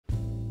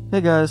Hey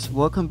guys,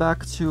 welcome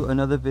back to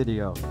another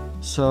video.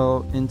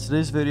 So in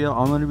today's video,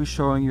 I'm going to be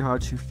showing you how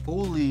to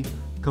fully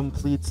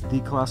complete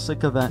the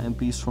classic event in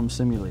Beast Swarm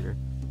Simulator.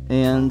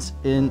 And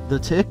the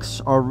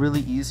ticks are really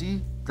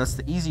easy. That's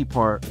the easy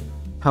part.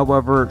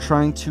 However,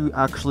 trying to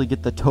actually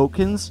get the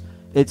tokens,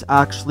 it's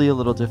actually a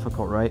little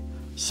difficult, right?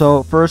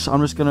 So first,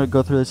 I'm just going to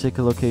go through the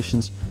ticket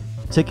locations.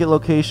 Ticks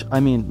location,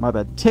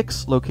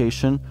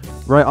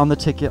 right on the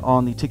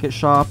ticket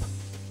shop.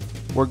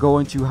 We're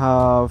going to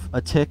have a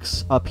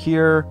ticks up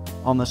here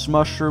on this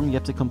mushroom. You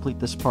have to complete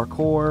this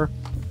parkour.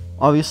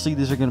 Obviously,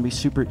 these are going to be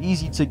super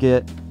easy to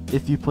get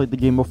if you played the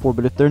game before,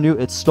 but if they're new,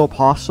 it's still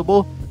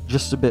possible,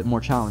 just a bit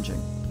more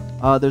challenging.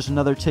 There's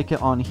another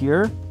ticket on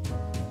here.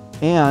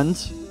 And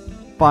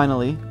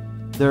finally,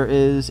 there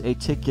is a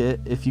ticket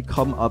if you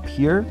come up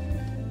here.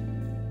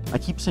 I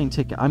keep saying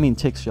ticket, I mean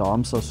ticks, y'all.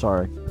 I'm so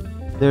sorry.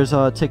 There's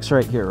ticks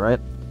right here, right?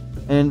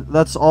 And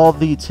that's all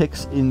the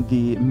ticks in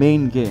the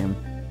main game.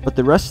 But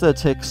the rest of the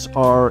ticks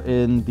are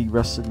in the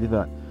rest of the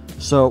event.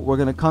 So we're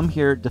going to come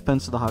here,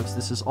 Defense of the Hugs.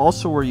 This is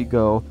also where you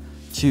go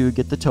to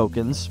get the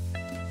tokens.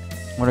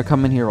 I'm going to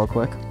come in here real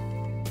quick.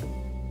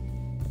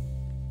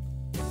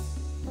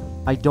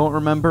 I don't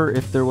remember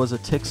if there was a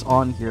ticks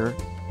on here,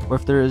 or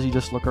if there is, you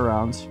just look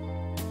around.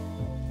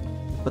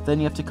 But then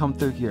you have to come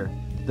through here.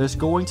 There's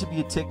going to be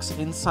a ticks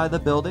inside the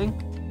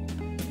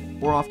building,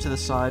 or off to the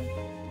side.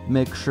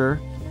 Make sure.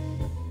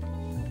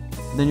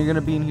 Then you're going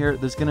to be in here.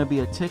 There's going to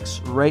be a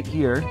ticks right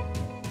here.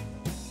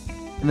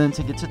 And then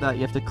to get to that,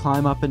 you have to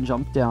climb up and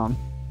jump down.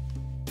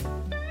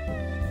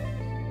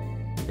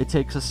 It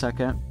takes a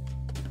second.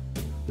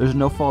 There's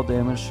no fall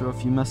damage, so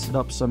if you mess it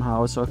up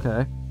somehow, it's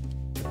okay.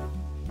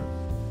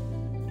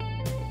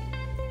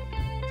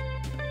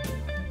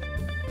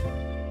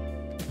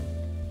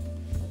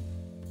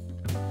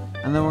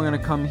 And then we're going to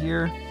come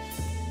here.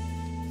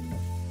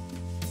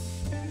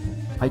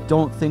 I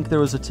don't think there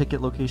was a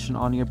ticket location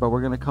on here, but we're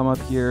going to come up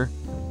here.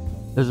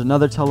 There's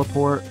another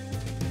teleport.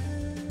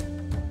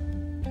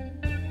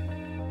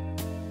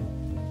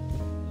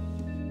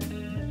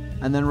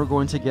 And then we're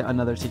going to get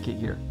another ticket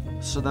here.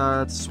 So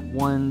that's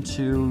 1,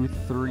 2,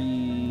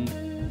 3,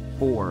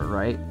 4,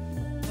 right?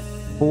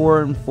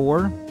 4 and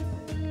 4.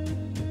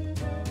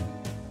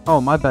 Oh,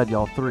 my bad,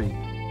 y'all. 3.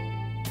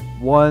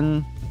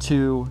 1,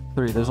 2,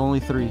 3. There's only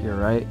 3 here,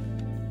 right?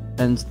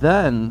 And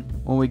then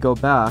when we go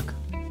back,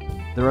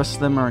 the rest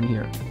of them are in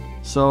here.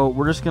 So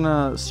we're just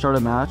gonna start a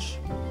match.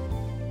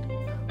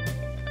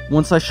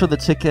 Once I show the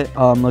ticket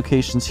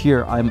locations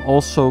here, I'm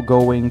also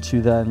going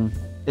to then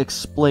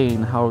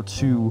explain how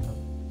to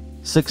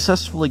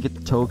successfully get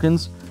the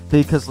tokens,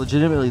 because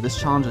legitimately this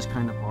challenge is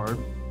kind of hard.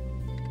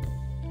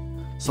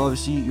 So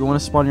obviously you want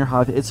to spawn your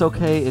hive. It's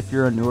okay if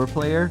you're a newer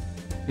player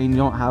and you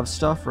don't have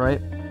stuff,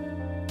 right?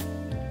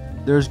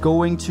 There's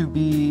going to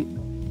be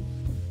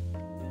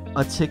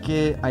a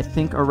ticket, I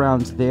think,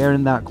 around there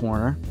in that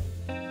corner.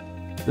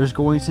 There's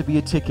going to be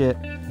a ticket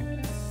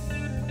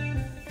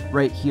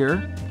right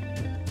here.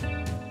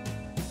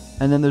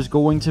 And then there's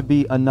going to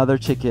be another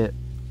ticket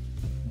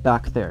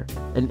back there.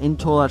 And in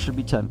total, that should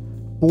be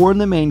 10. 4 in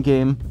the main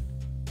game,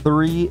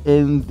 3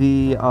 in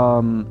the,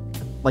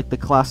 like the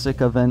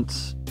classic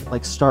event,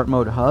 like start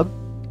mode hub,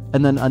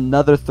 and then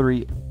another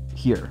 3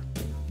 here.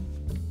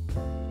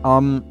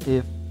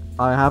 If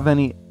I have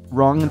any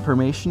wrong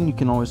information, you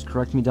can always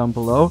correct me down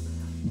below.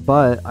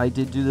 But I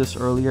did do this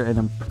earlier, and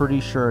I'm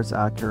pretty sure it's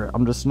accurate.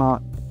 I'm just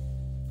not...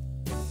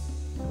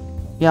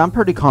 Yeah, I'm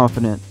pretty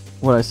confident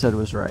what I said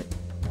was right.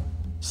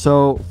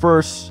 So,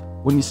 first,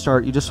 when you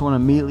start, you just want to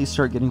immediately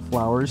start getting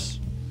flowers.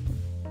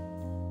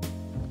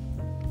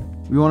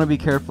 We want to be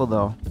careful,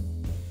 though.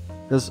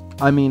 Because,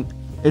 I mean,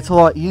 it's a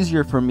lot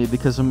easier for me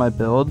because of my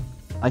build.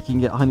 I can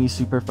get honey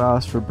super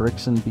fast for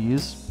bricks and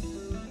bees.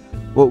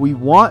 What we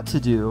want to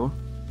do,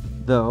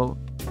 though,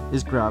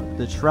 is grab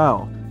the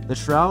trowel. The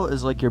trowel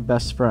is like your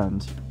best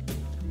friend.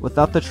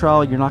 Without the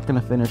trowel, you're not going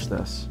to finish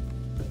this.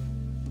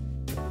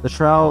 The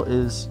trowel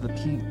is the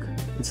peak.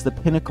 It's the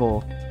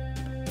pinnacle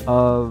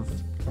of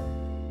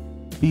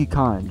be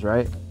kind,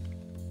 right?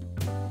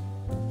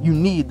 You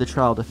need the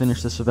trowel to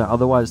finish this event.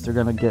 Otherwise, they're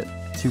going to get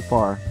too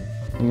far.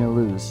 And you're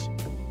going to lose.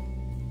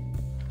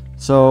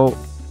 So,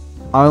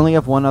 I only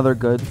have one other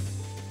good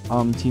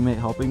teammate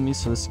helping me,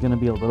 so this is going to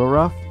be a little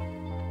rough.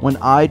 When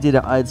I did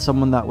it, I had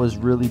someone that was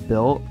really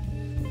built.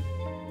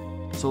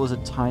 So it was a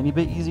tiny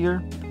bit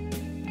easier.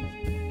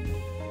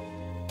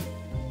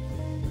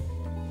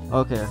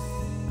 Okay.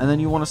 And then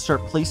you want to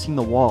start placing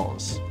the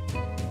walls,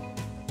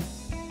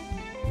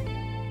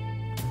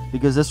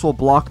 because this will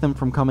block them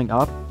from coming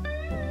up.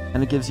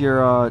 And it gives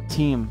your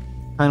team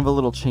kind of a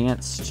little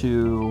chance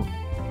to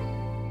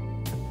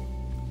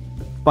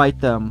fight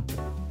them.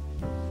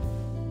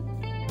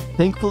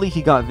 Thankfully,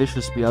 he got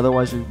Vicious Bee.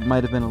 Otherwise, we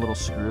might have been a little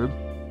screwed.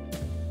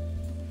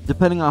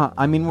 Depending on...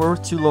 I mean, we're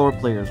 2 lower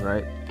players,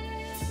 right?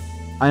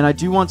 And I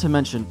do want to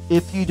mention,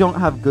 if you don't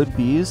have good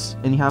bees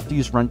and you have to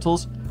use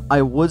rentals,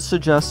 I would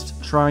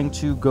suggest trying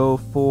to go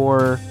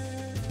for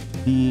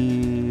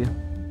the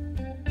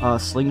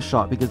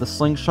slingshot, because the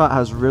slingshot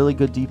has really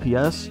good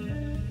DPS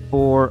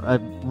for a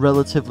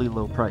relatively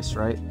low price,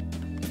 right?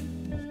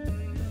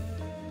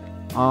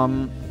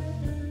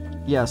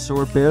 Yeah, so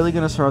we're barely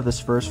gonna survive this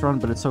first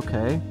round, but it's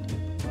okay.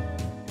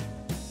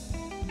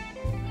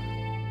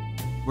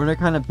 We're gonna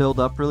kind of build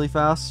up really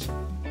fast.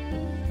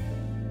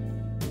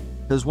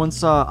 Because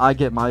once I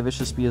get my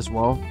Vicious Bee as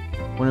well,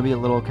 we're gonna be a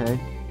little okay.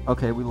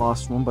 Okay, we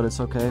lost one, but it's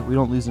okay. We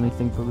don't lose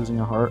anything for losing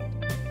a heart.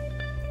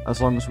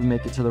 As long as we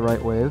make it to the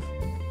right wave.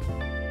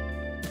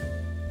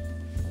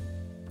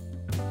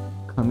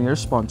 Come here,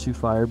 spawn 2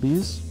 fire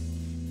bees.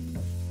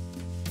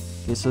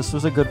 Okay, so this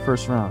was a good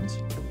first round.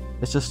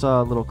 It's just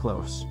a little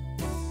close.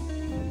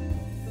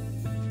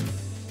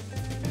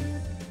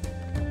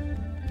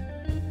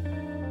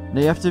 Now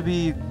you have to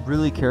be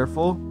really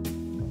careful.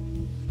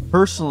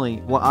 Personally,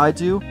 what I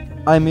do,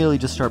 I immediately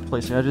just start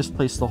placing. I just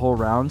place the whole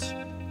round.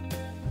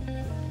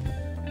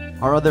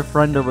 Our other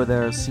friend over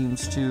there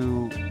seems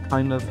to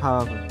kind of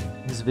have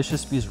his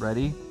Vicious Bees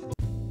ready.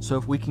 So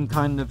if we can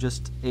kind of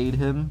just aid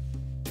him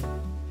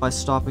by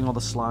stopping all the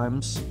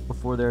slimes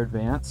before their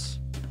advance,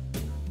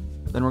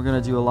 then we're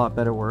going to do a lot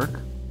better work.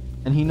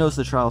 And he knows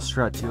the trial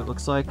strat too, it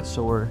looks like,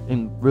 so we're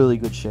in really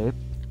good shape.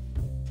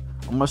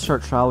 I'm going to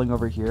start trialing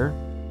over here.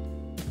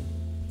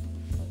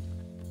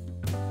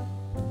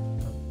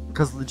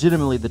 Because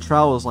legitimately, the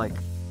trial is like,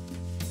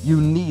 you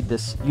need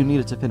this, you need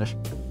it to finish.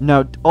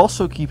 Now,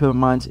 also keep in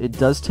mind, it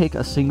does take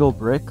a single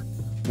brick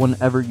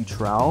whenever you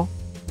trowel.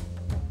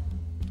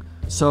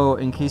 So,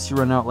 in case you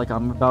run out like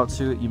I'm about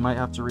to, you might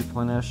have to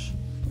replenish.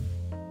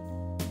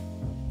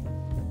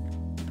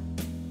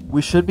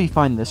 We should be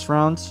fine this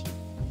round.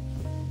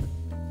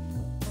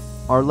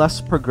 Our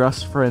less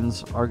progressed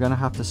friends are gonna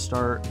have to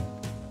start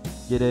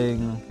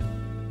getting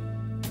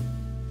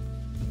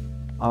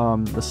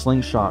the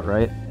slingshot,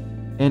 right?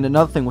 And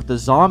another thing, with the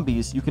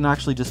zombies, you can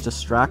actually just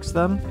distract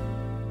them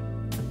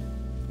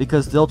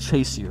because they'll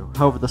chase you.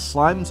 However, the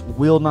slimes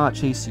will not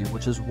chase you,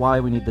 which is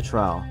why we need the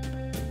trowel.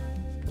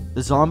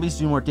 The zombies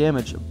do more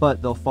damage,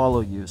 but they'll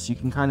follow you, so you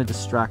can kind of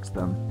distract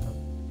them.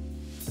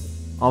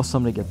 I'll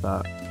somebody get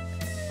that.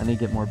 I need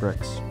to get more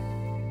bricks.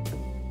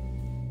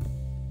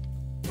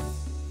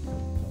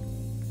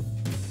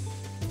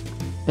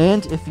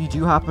 And if you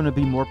do happen to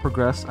be more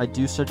progressed, I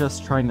do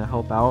suggest trying to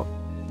help out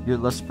your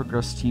less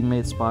progressed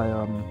teammates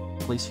by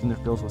placing their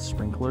fields with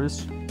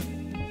sprinklers.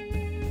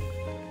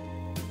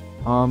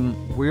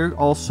 We're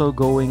also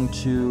going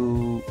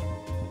to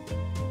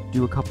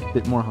do a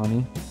bit more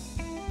honey.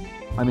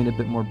 I mean a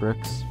bit more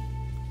bricks.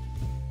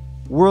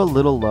 We're a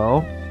little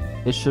low.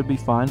 It should be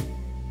fine.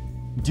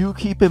 Do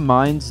keep in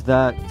mind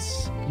that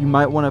you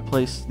might want to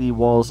place the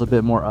walls a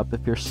bit more up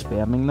if you're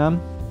spamming them.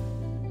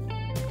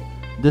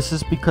 This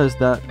is because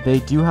that they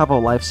do have a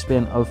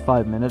lifespan of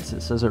 5 minutes.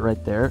 It says it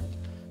right there.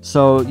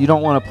 So you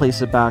don't want to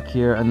place it back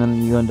here and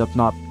then you end up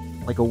not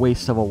like a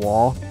waste of a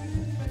wall,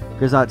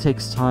 because that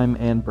takes time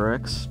and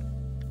bricks,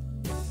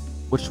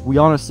 which we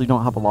honestly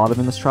don't have a lot of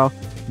in this trial.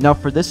 Now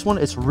for this one,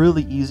 it's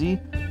really easy.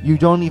 You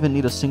don't even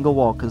need a single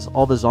wall because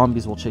all the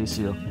zombies will chase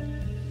you.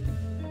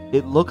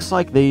 It looks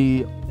like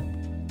they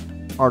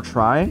are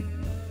trying.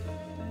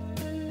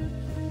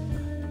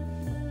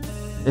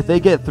 If they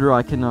get through,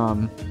 I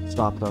can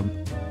stop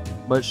them,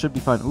 but it should be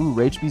fine. Ooh,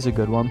 Rage Bee's a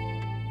good one.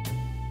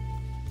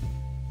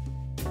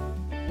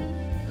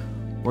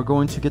 We're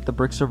going to get the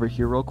bricks over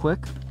here real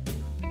quick,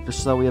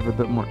 just so that we have a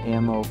bit more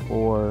ammo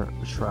for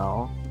the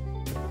trowel.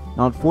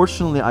 Now,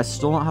 unfortunately, I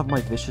still don't have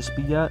my Vicious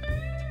Bee yet,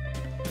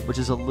 which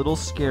is a little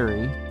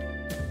scary,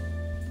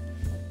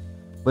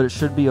 but it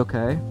should be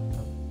okay.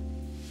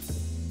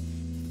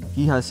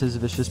 He has his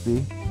Vicious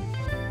Bee.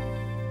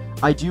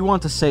 I do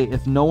want to say,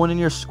 if no one in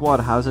your squad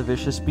has a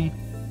Vicious Bee,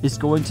 it's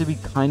going to be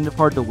kind of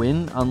hard to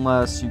win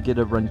unless you get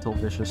a rental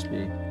Vicious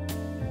Bee.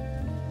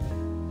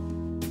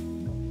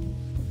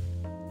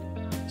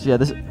 So yeah,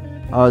 this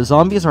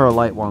zombies are a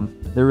light one.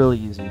 They're really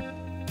easy,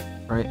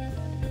 right?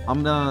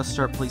 I'm gonna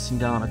start placing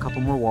down a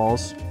couple more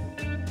walls.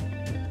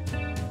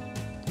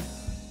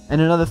 And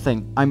another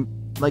thing, I'm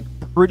like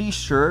pretty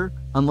sure,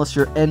 unless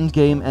you're end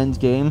game,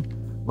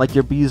 like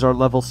your bees are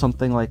level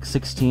something like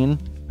 16,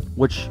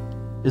 which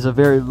is a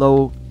very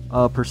low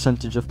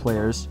percentage of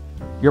players,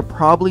 you're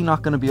probably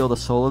not going to be able to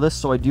solo this,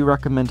 so I do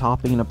recommend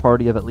hopping in a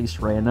party of at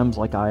least randoms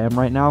like I am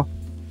right now.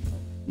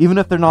 Even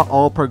if they're not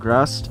all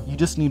progressed, you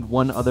just need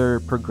one other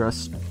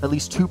progressed, at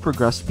least 2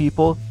 progressed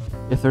people,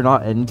 if they're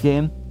not end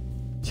game,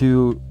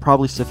 to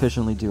probably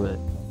sufficiently do it.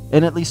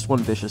 And at least one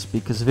Vicious Bee,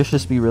 because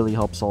Vicious Bee really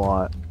helps a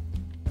lot.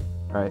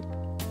 Alright.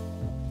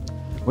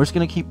 We're just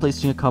going to keep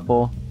placing a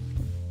couple.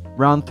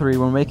 Round 3,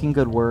 we're making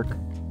good work.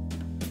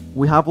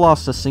 We have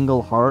lost a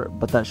single heart,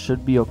 but that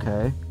should be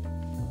okay.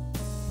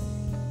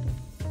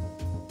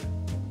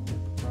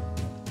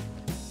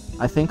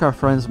 I think our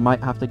friends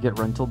might have to get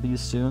rental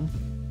bees soon.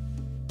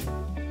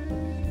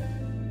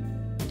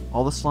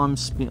 All the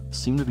slimes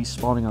seem to be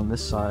spawning on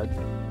this side.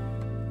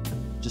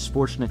 Just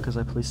fortunate because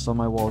I placed all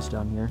my walls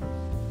down here.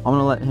 I'm going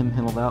to let him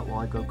handle that while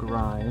I go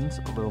grind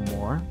a little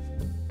more.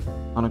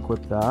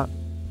 Unequip that.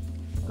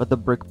 Got the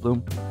brick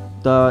bloom.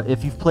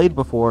 If you've played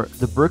before,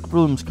 the brick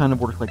blooms kind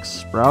of work like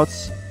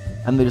sprouts.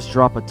 and they just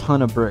drop a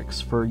ton of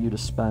bricks for you to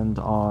spend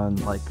on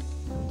like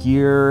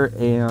gear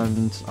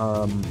and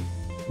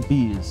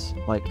bees,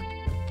 like,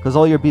 because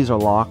all your bees are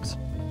locked.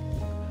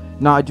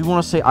 Now I do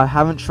want to say I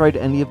haven't tried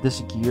any of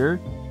this gear.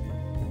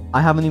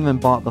 I haven't even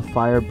bought the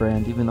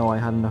firebrand, even though I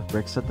had enough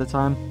bricks at the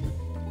time.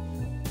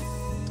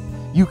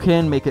 You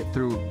can make it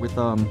through with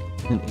an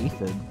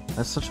aphid.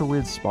 That's such a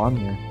weird spawn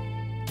here.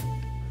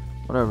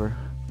 Whatever,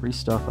 free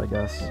stuff, I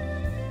guess.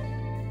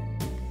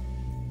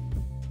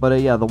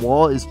 But yeah, the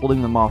wall is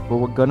holding them off, but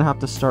we're gonna have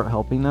to start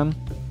helping them.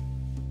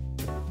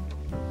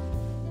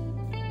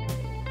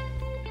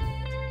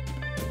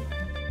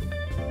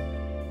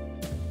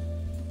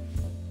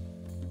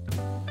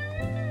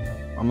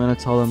 I'm gonna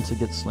tell them to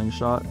get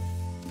slingshot.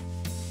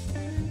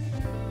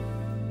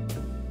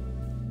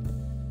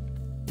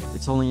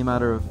 It's only a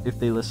matter of if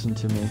they listen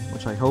to me,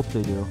 which I hope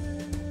they do.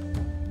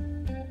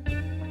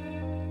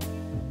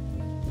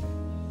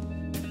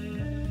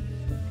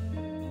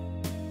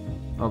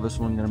 Oh, this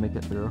one gonna make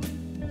it through.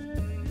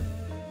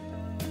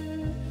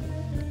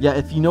 Yeah,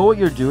 if you know what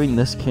you're doing,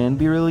 this can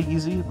be really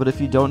easy, but if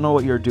you don't know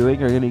what you're doing,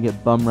 you're gonna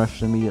get bum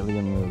rushed immediately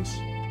and lose.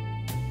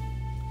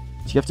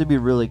 So you have to be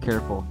really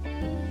careful,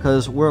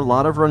 because where a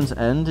lot of runs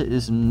end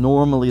is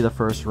normally the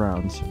first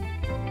rounds.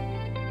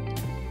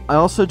 I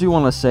also do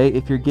want to say,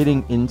 if you're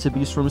getting into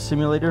Beast Room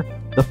Simulator,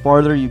 the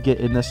farther you get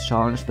in this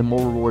challenge, the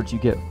more rewards you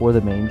get for the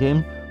main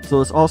game.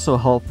 So it's also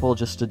helpful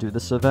just to do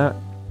this event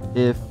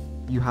if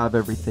you have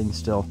everything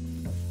still,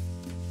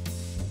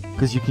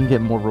 because you can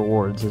get more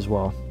rewards as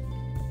well.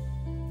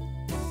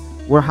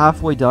 We're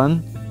halfway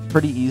done,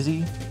 pretty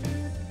easy.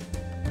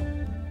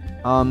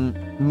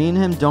 Me and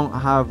him don't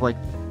have, like,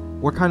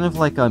 we're kind of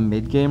like a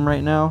mid-game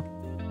right now,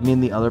 me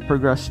and the other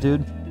progress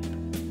dude.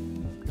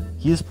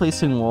 He's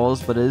placing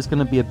walls, but it is going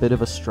to be a bit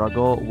of a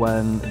struggle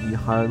when the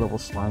higher level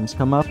slimes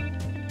come up,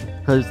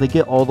 because they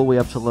get all the way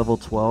up to level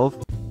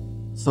 12.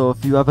 So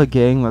if you have a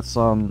gang that's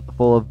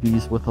full of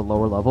bees with a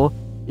lower level,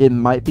 it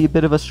might be a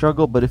bit of a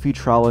struggle, but if you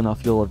trowel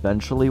enough, you'll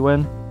eventually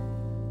win,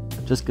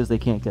 just because they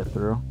can't get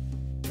through.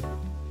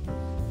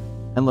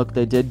 And look,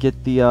 they did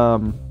get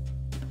the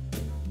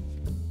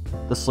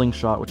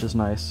slingshot, which is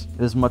nice.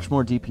 It is much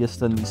more DPS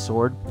than the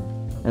sword,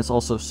 and it's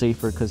also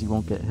safer because you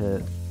won't get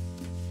hit.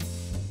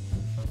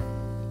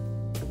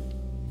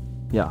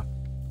 Yeah.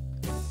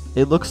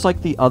 It looks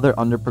like the other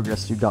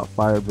underprogressed dude got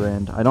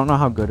firebrand. I don't know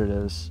how good it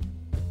is.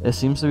 It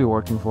seems to be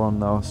working for him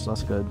though, so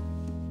that's good.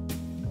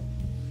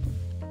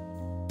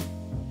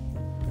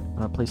 I'm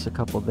gonna place a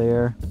couple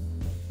there.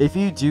 If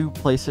you do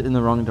place it in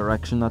the wrong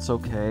direction, that's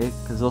okay,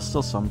 because they'll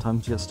still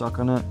sometimes get stuck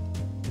on it.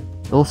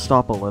 It'll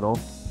stop a little.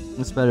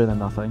 It's better than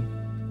nothing.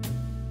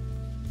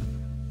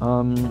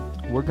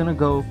 We're gonna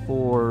go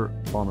for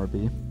Bomber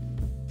Bee.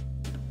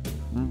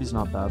 Bomber Bee's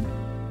not bad.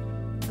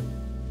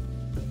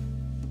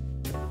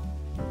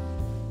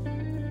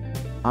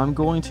 I'm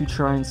going to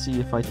try and see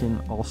if I can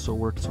also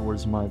work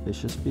towards my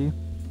Vicious Bee.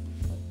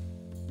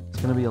 It's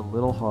gonna be a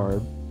little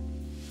hard.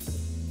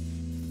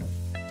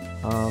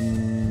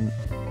 I'm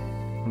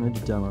gonna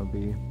do Demo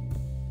Bee.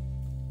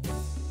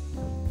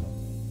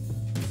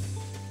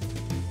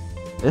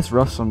 It's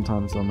rough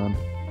sometimes though, man.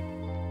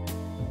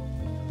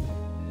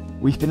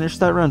 We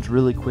finished that round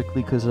really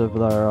quickly because of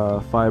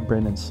our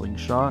Firebrand and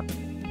Slingshot.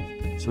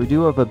 So we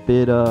do have a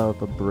bit of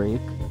a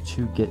break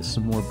to get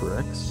some more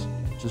bricks,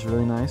 which is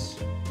really nice.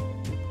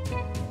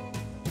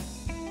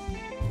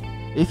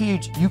 If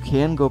you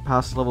can go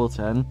past level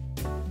 10,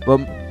 but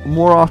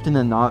more often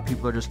than not,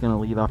 people are just gonna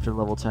leave after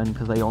level 10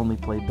 because they only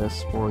played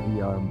this for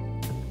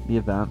the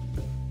event,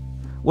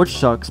 which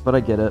sucks, but I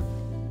get it.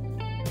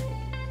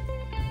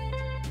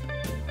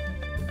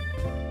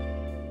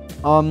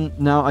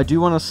 Now I do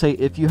want to say,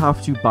 if you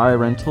have to buy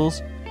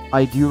rentals,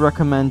 I do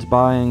recommend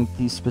buying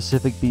these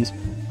specific bees: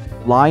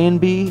 Lion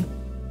Bee,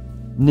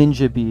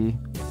 Ninja Bee,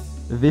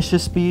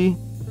 Vicious Bee,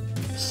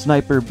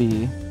 Sniper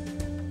Bee,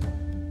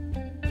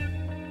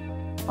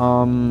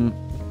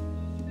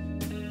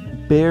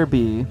 Bear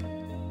Bee,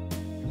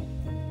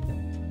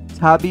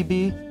 Tabby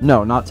Bee.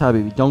 No, not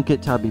Tabby Bee. Don't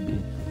get Tabby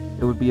Bee.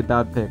 It would be a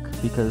bad pick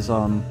because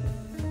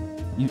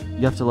you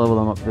have to level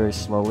them up very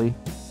slowly.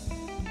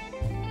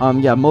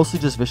 Yeah, mostly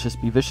just Vicious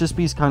Bee. Vicious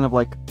Bee is kind of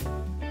like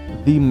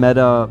the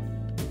meta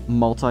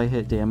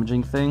multi-hit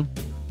damaging thing.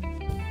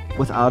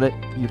 Without it,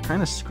 you're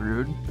kind of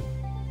screwed.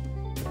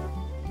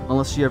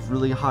 Unless you have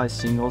really high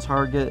single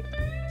target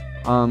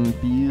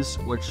bees,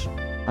 which,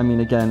 I mean,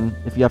 again,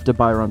 if you have to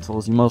buy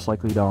rentals, you most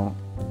likely don't.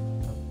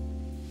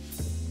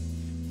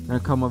 I'm gonna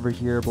come over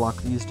here,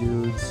 block these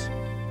dudes.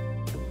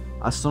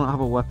 I still don't have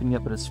a weapon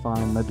yet, but it's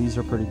fine. My bees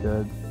are pretty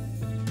good.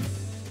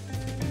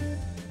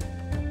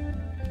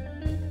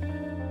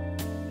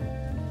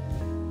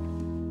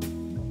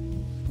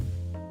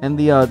 And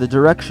the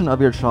direction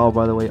of your child,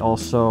 by the way,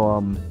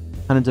 also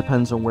kind of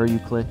depends on where you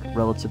click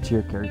relative to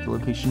your character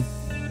location.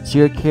 So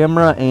your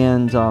camera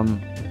and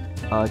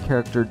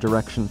character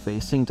direction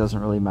facing doesn't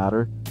really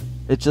matter.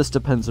 It just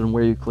depends on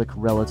where you click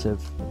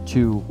relative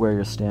to where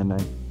you're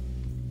standing.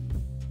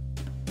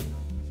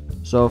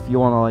 So if you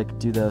want to like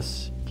do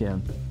this, you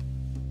can.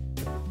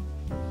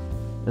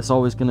 It's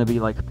always going to be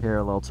like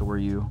parallel to where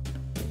you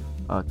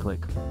click.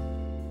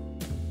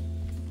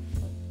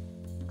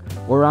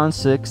 We're round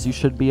 6. You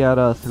should be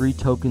at 3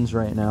 tokens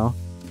right now.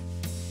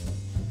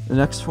 The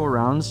next 4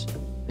 rounds,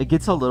 it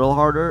gets a little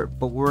harder,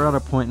 but we're at a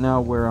point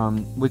now where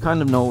we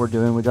kind of know what we're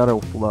doing. We got a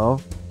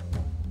flow.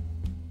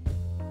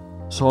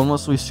 So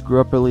unless we screw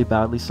up really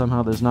badly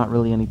somehow, there's not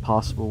really any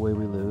possible way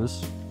we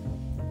lose.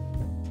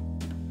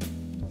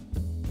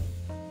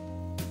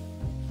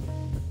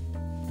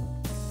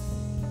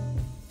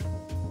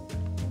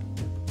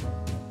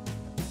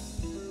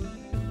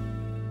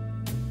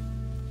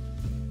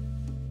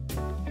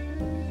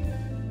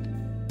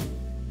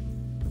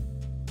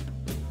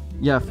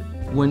 Yeah,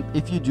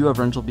 if you do have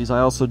rental bees, I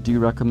also do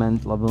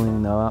recommend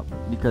leveling them up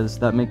because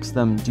that makes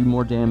them do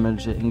more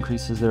damage. It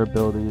increases their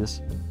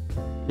abilities.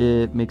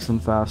 It makes them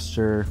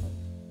faster.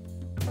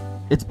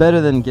 It's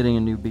better than getting a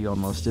new bee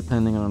almost,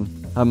 depending on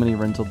how many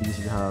rental bees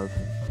you have,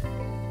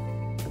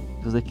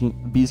 because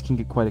bees can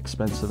get quite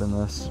expensive in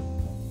this.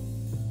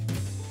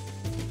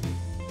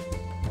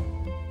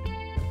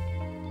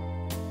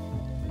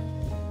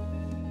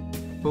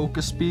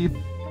 Focus bee,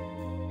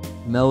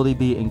 melody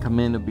bee, and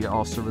commando bee are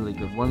also really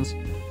good ones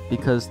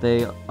because they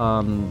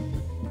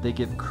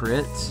give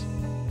crit,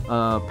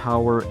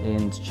 power,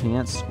 and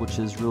chance, which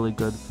is really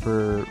good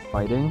for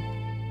fighting.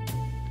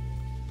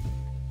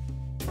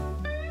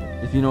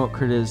 If you know what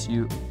crit is,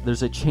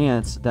 there's a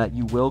chance that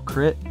you will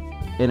crit,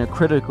 and a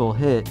critical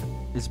hit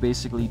is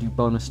basically you do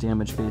bonus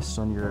damage based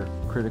on your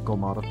critical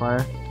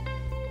modifier.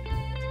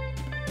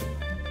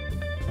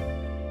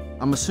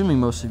 I'm assuming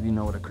most of you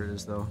know what a crit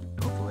is though,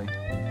 hopefully.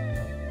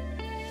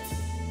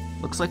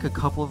 Looks like a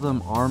couple of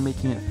them are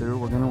making it through.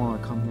 We're going to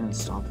want to come here and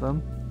stop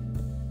them.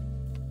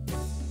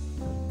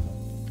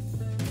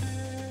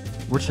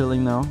 We're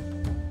chilling though.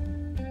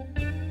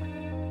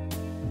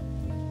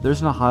 There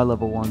isn't a high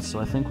level one, so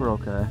I think we're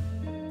okay.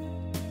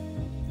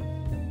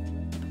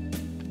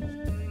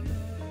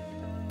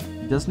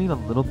 He does need a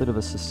little bit of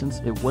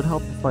assistance. It would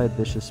help if I had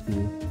Vicious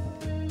Bee.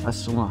 I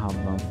still don't have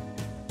them.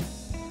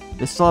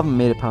 They still haven't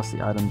made it past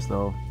the items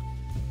though,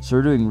 so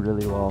we're doing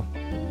really well.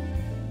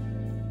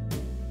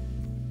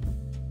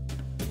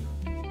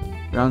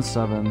 Round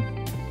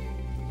 7.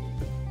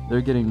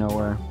 They're getting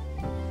nowhere.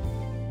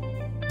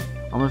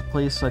 I'm gonna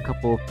place a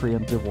couple of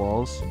preemptive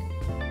walls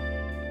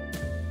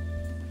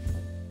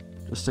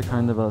just to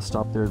kind of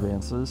stop their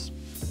advances.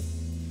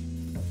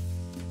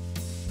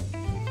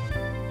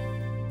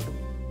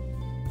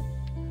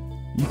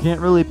 You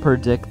can't really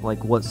predict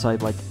like what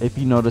side, like if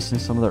you notice in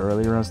some of the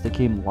earlier rounds they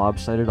came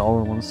lopsided all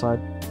on one side.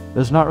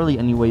 There's not really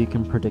any way you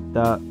can predict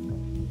that.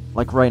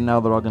 Like right now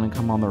they're all gonna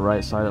come on the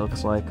right side, it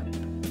looks like.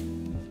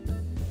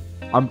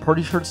 I'm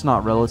pretty sure it's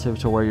not relative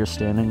to where you're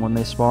standing when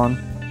they spawn,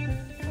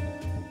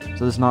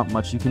 so there's not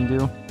much you can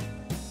do.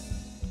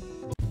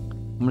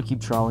 I'm gonna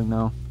keep troweling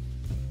though.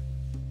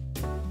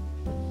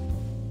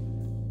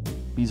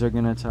 Bees are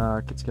gonna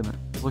attack. It's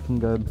looking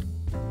good.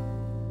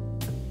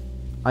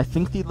 I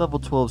think the level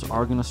 12s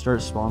are gonna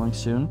start spawning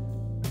soon.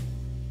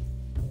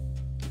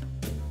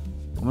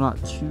 I'm not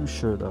too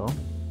sure though.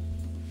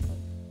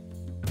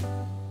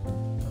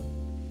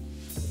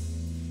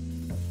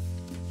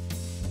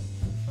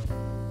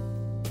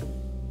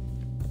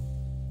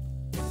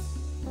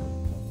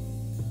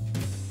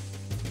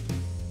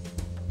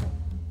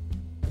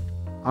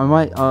 I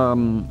might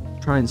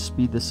try and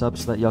speed this up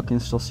so that y'all can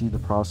still see the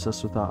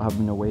process without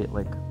having to wait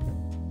like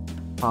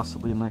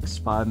possibly the next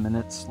 5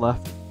 minutes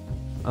left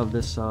of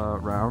this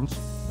round.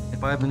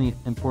 If I have any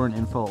important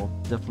info, I'll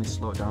definitely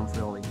slow it down for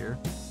y'all to hear.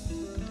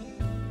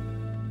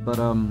 But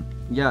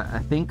yeah, I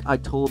think I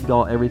told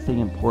y'all everything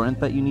important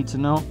that you need to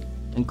know,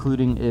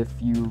 including if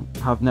you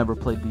have never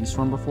played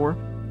Beestorm before.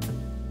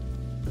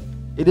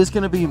 It is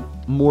going to be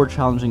more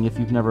challenging if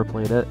you've never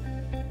played it,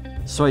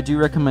 so I do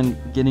recommend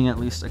getting at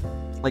least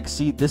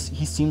see this.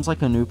 He seems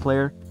like a new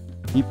player.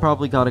 He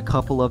probably got a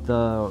couple of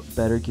the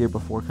better gear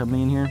before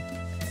coming in here,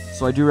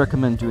 so I do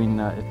recommend doing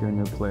that if you're a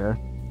new player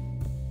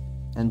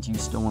and you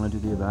still want to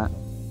do the event.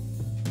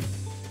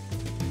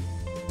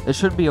 It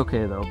should be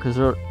okay though, because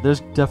there's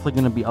definitely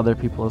going to be other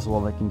people as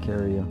well that can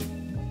carry you.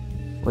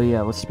 Well,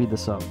 yeah, let's speed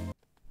this up.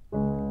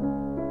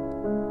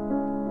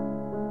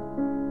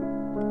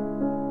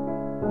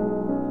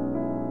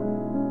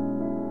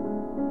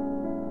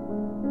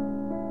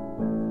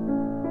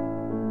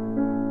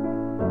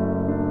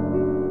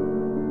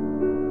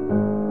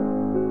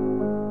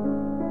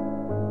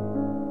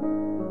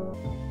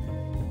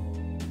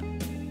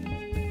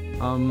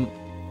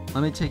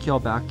 Let me take y'all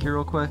back here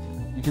real quick.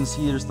 You can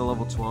see there's the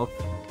level 12.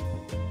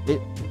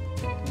 You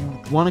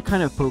want to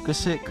kind of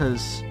focus it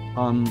because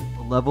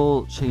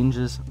level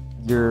changes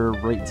your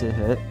rate to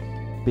hit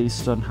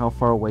based on how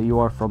far away you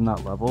are from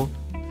that level.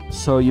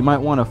 So you might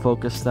want to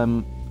focus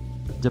them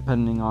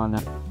depending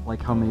on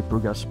like how many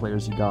progress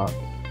players you got.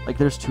 Like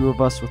there's 2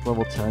 of us with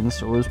level 10,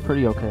 so it was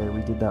pretty okay.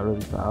 We did that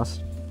really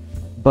fast.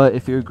 But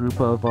if you're a group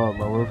of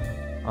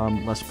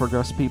less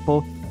progressed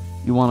people,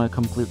 you want to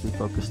completely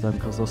focus them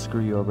because they'll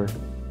screw you over.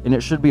 And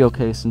it should be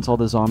okay since all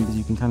the zombies,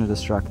 you can kind of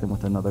distract them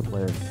with another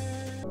player.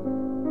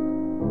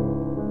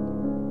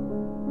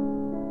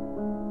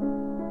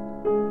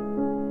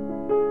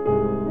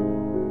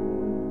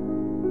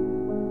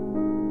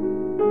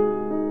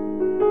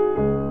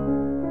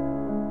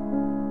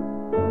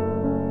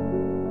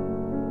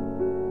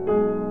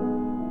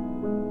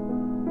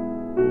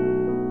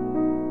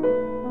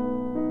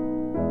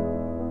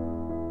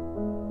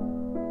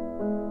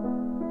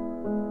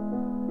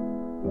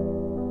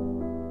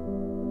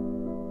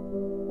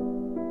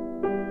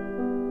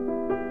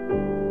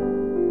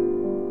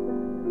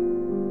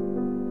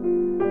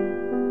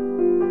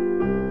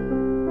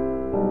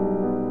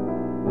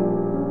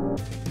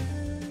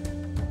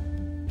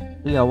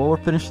 yeah, while we're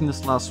finishing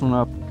this last one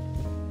up,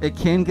 it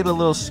can get a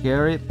little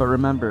scary, but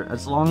remember,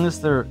 as long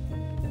as they're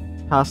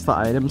past the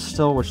items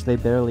still, which they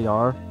barely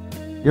are,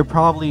 you're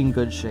probably in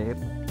good shape.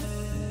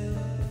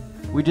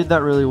 We did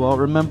that really well.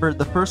 Remember,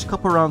 the first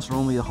couple rounds are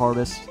only the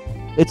hardest.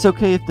 It's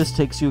okay if this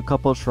takes you a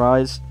couple of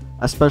tries,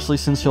 especially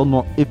since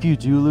if you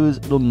do lose,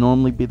 it'll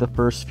normally be the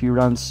first few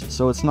rounds,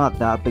 so it's not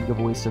that big of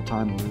a waste of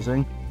time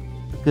losing.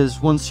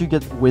 Because once you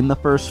win the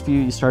first few,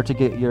 you start to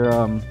get your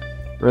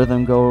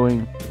rhythm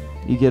going.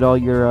 You get all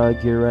your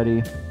gear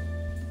ready.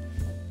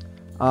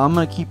 I'm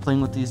gonna keep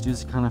playing with these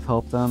dudes to kind of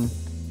help them,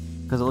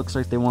 because it looks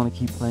like they want to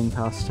keep playing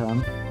past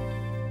 10.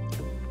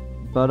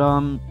 But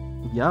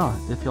yeah,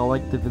 if y'all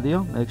liked the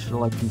video, make sure to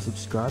like and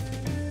subscribe.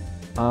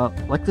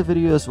 Like the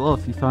video as well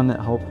if you found it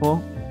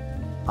helpful.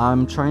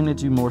 I'm trying to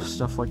do more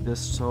stuff like this,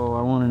 so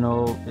I want to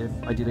know if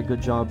I did a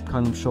good job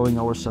kind of showing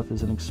all our stuff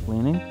is and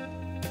explaining.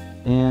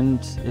 And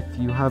if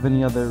you have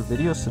any other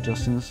video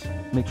suggestions,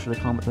 make sure to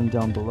comment them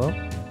down below.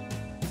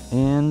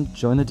 And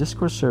join the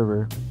Discord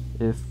server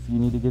if you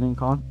need to get in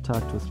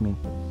contact with me.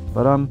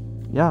 But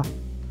yeah,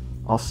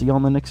 I'll see you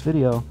on the next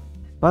video.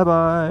 Bye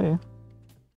bye!